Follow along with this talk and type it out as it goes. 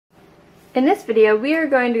In this video, we are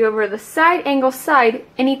going to go over the side-angle-side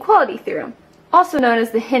inequality theorem, also known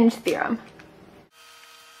as the Hinge theorem.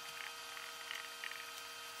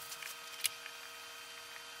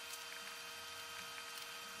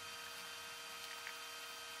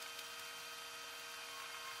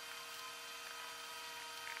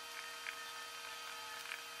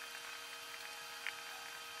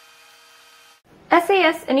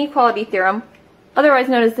 SAS Inequality theorem, otherwise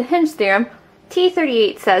known as the Hinge theorem,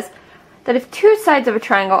 T38 says that if two sides of a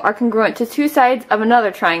triangle are congruent to two sides of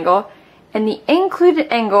another triangle, and the included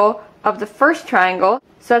angle of the first triangle,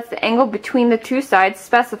 so that's the angle between the two sides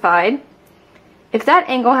specified, if that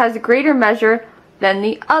angle has a greater measure than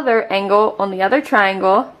the other angle on the other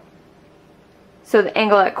triangle, so the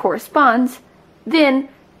angle that corresponds, then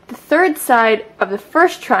the third side of the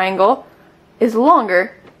first triangle is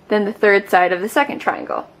longer than the third side of the second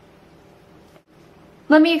triangle.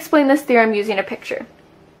 Let me explain this theorem using a picture.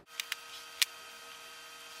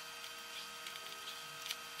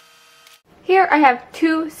 Here I have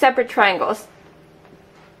two separate triangles.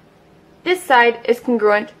 This side is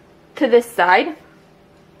congruent to this side,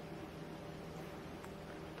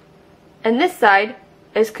 and this side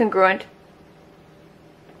is congruent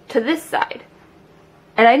to this side.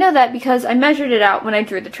 And I know that because I measured it out when I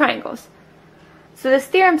drew the triangles. So this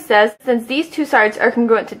theorem says, since these two sides are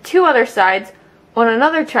congruent to two other sides on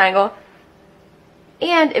another triangle,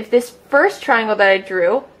 and if this first triangle that I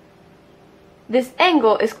drew, this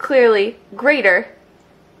angle is clearly greater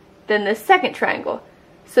than this second triangle.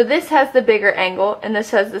 So this has the bigger angle and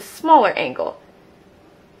this has the smaller angle.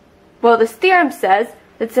 Well, this theorem says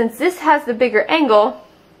that since this has the bigger angle,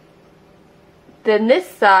 then this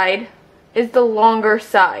side is the longer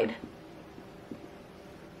side.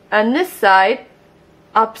 And this side,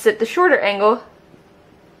 opposite the shorter angle,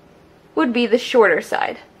 would be the shorter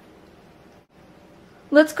side.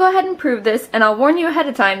 Let's go ahead and prove this, and I'll warn you ahead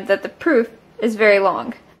of time that the proof is very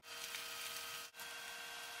long.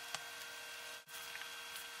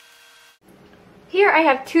 Here I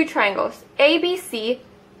have two triangles, ABC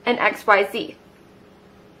and XYZ.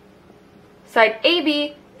 Side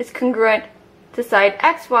AB is congruent to side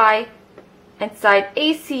XY, and side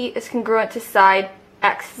AC is congruent to side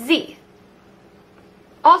XZ.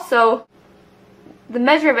 Also, the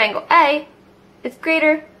measure of angle A is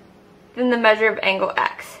greater than the measure of angle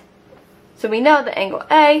X. So we know that angle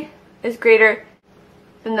A is greater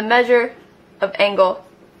than the measure of angle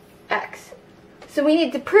X. So we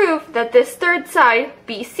need to prove that this third side,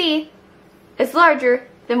 BC, is larger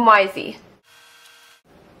than YZ.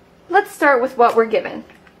 Let's start with what we're given.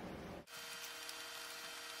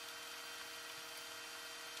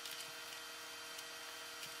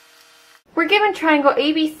 We're given triangle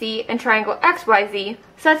ABC and triangle XYZ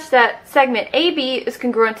such that segment AB is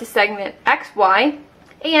congruent to segment XY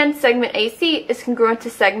and segment AC is congruent to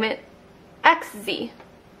segment XZ.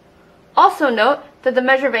 Also note that the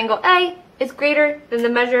measure of angle A is greater than the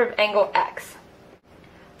measure of angle X.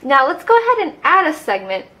 Now let's go ahead and add a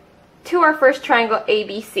segment to our first triangle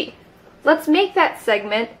ABC. Let's make that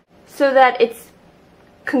segment so that it's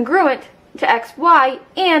congruent to XY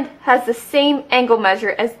and has the same angle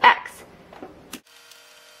measure as X.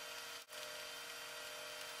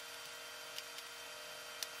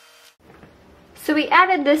 So we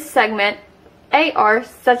added this segment AR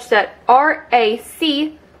such that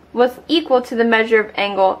RAC was equal to the measure of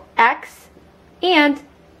angle X, and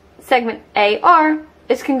segment AR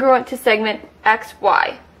is congruent to segment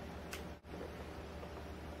XY.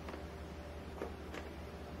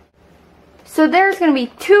 So there's going to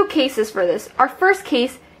be two cases for this. Our first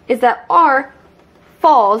case is that R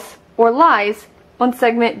falls or lies on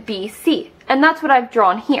segment BC, and that's what I've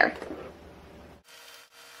drawn here.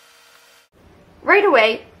 Right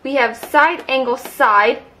away, we have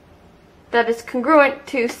side-angle-side that is congruent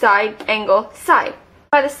to side-angle-side.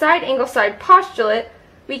 By the side-angle-side postulate,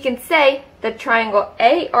 we can say that triangle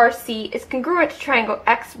ARC is congruent to triangle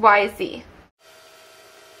XYZ.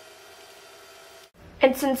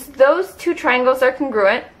 And since those two triangles are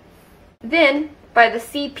congruent, then by the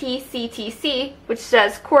CP-CTC, which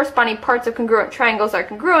says corresponding parts of congruent triangles are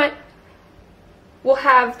congruent, we'll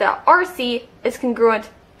have that RC is congruent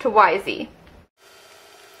to YZ.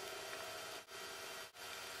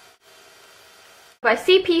 By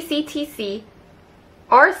CP-CTC,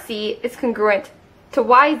 RC is congruent to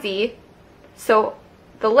YZ, so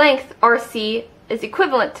the length RC is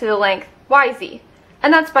equivalent to the length YZ,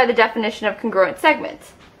 and that's by the definition of congruent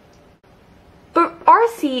segments. But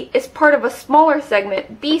RC is part of a smaller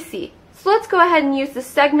segment, BC, so let's go ahead and use the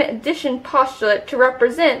segment addition postulate to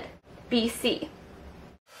represent BC.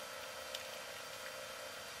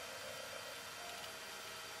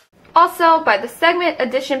 Also, by the segment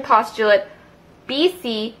addition postulate,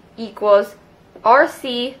 BC equals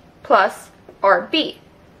RC plus RB.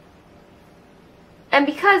 And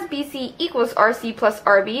because BC equals RC plus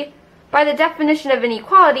RB, by the definition of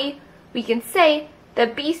inequality, we can say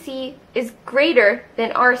that BC is greater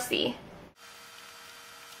than RC.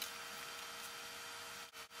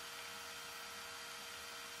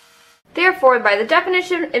 Therefore, by the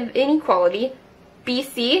definition of inequality,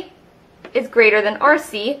 BC is greater than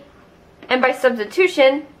RC, and by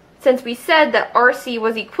substitution, since we said that RC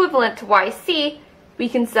was equivalent to YC, we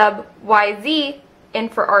can sub YZ in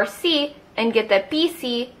for RC and get that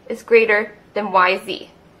BC is greater than YZ.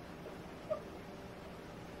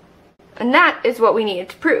 And that is what we needed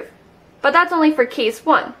to prove. But that's only for case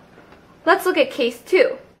 1. Let's look at case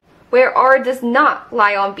 2, where R does not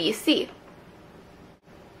lie on BC.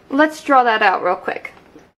 Let's draw that out real quick.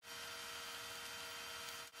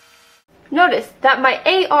 Notice that my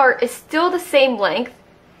AR is still the same length,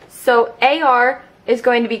 so AR is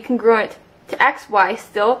going to be congruent to XY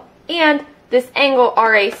still, and this angle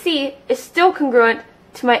RAC is still congruent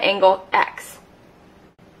to my angle X.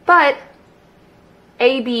 But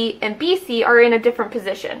AB and BC are in a different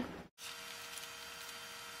position.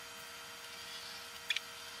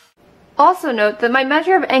 Also note that my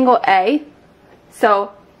measure of angle A,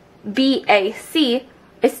 so BAC,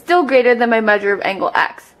 is still greater than my measure of angle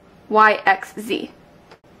X, YXZ.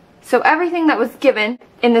 So everything that was given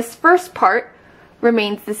in this first part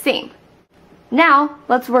remains the same. Now,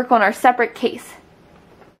 let's work on our separate case.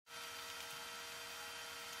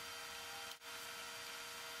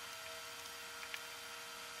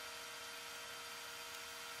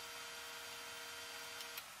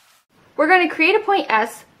 We're going to create a point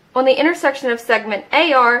S on the intersection of segment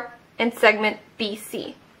AR and segment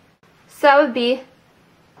BC. So that would be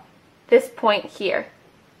this point here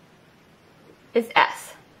is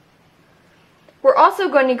S. We're also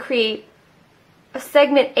going to create a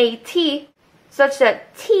segment AT such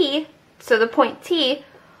that T, so the point T,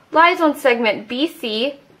 lies on segment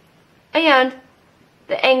BC, and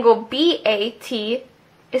the angle BAT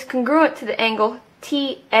is congruent to the angle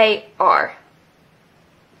TAR.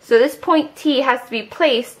 So this point T has to be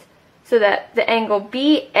placed so that the angle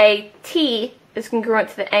BAT is congruent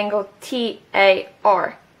to the angle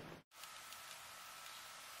TAR.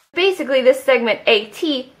 Basically, this segment AT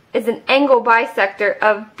is an angle bisector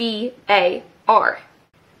of BAR.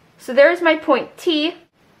 So there's my point T,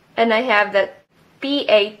 and I have that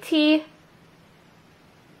BAT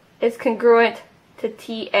is congruent to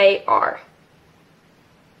TAR.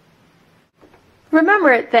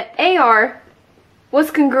 Remember that AR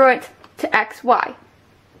was congruent to XY.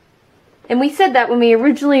 And we said that when we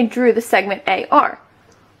originally drew the segment AR.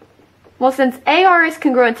 Well, since AR is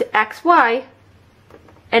congruent to XY,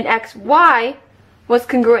 and XY was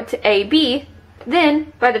congruent to AB,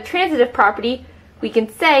 then, by the transitive property, we can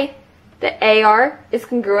say that AR is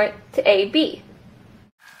congruent to AB.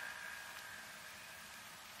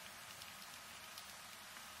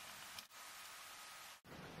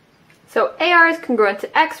 So AR is congruent to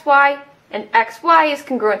XY, and XY is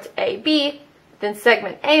congruent to AB, then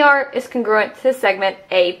segment AR is congruent to segment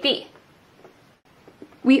AB.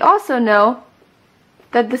 We also know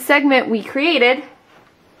that the segment we created,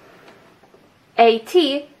 AT,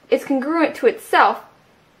 is congruent to itself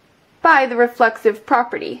by the reflexive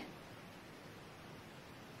property.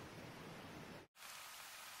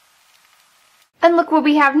 And look what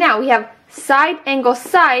we have now. We have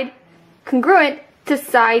side-angle-side congruent to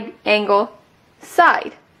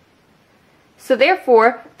side-angle-side. So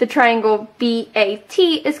therefore, the triangle BAT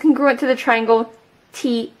is congruent to the triangle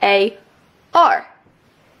TAR.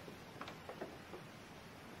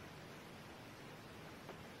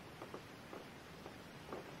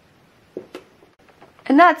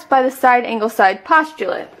 And that's by the side-angle-side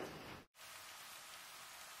postulate.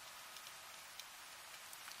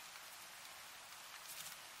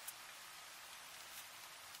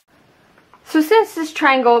 So since this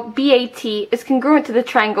triangle BAT is congruent to the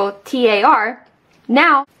triangle TAR,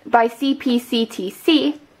 now by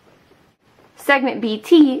CPCTC, segment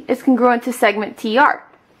BT is congruent to segment TR,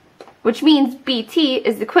 which means BT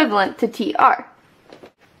is equivalent to TR.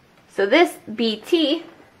 So this BT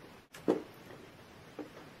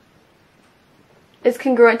is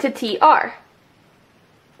congruent to TR.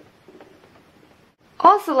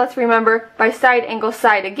 Also, let's remember, by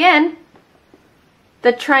side-angle-side again,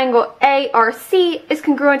 the triangle ARC is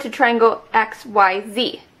congruent to triangle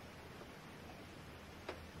XYZ.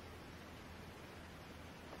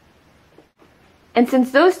 And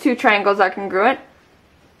since those two triangles are congruent,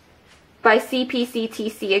 by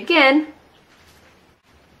CPCTC again,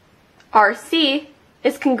 RC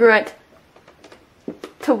is congruent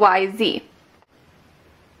to YZ.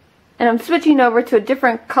 And I'm switching over to a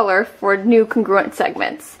different color for new congruent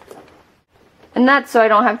segments. And that's so I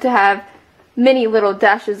don't have to have many little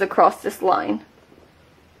dashes across this line.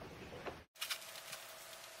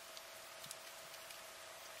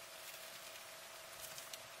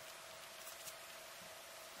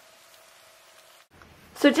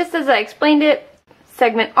 So just as I explained it,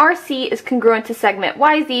 segment RC is congruent to segment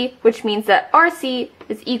YZ, which means that RC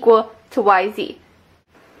is equal to YZ.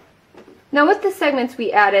 Now with the segments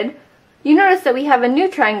we added, you notice that we have a new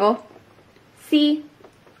triangle, CRT.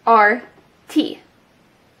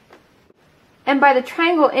 And by the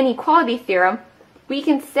triangle inequality theorem, we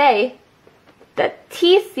can say that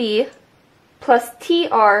TC plus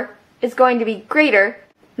TR is going to be greater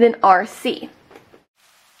than RC.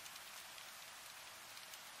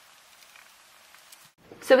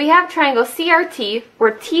 So we have triangle CRT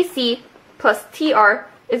where TC plus TR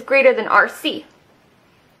is greater than RC.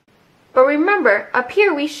 But remember, up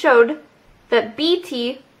here we showed that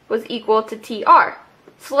BT was equal to TR.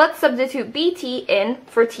 So let's substitute BT in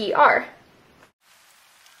for TR.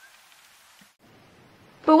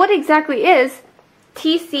 But what exactly is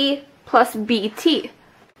TC plus BT?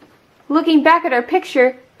 Looking back at our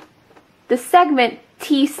picture, the segment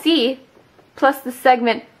TC plus the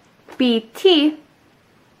segment BT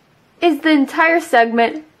is the entire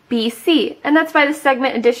segment BC, and that's by the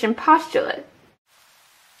segment addition postulate.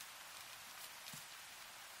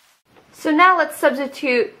 So now let's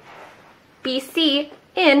substitute BC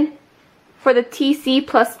in for the TC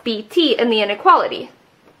plus BT in the inequality.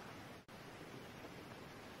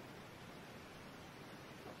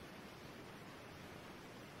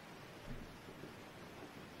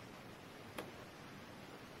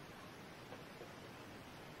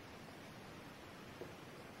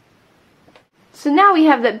 So now we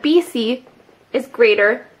have that BC is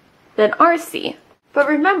greater than RC. But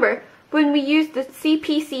remember, when we used the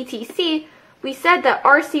CPCTC, we said that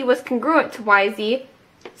RC was congruent to YZ,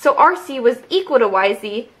 so RC was equal to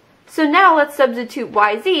YZ. So now let's substitute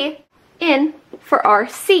YZ in for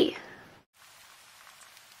RC.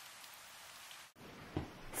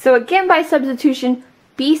 So again, by substitution,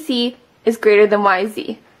 BC is greater than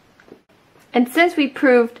YZ. And since we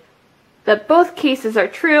proved that both cases are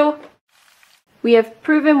true, we have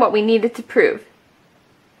proven what we needed to prove.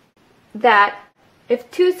 That if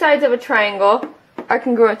two sides of a triangle are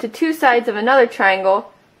congruent to two sides of another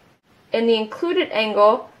triangle, and the included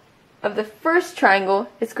angle of the first triangle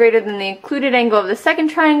is greater than the included angle of the second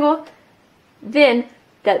triangle, then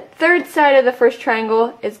that third side of the first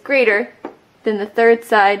triangle is greater than the third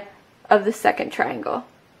side of the second triangle.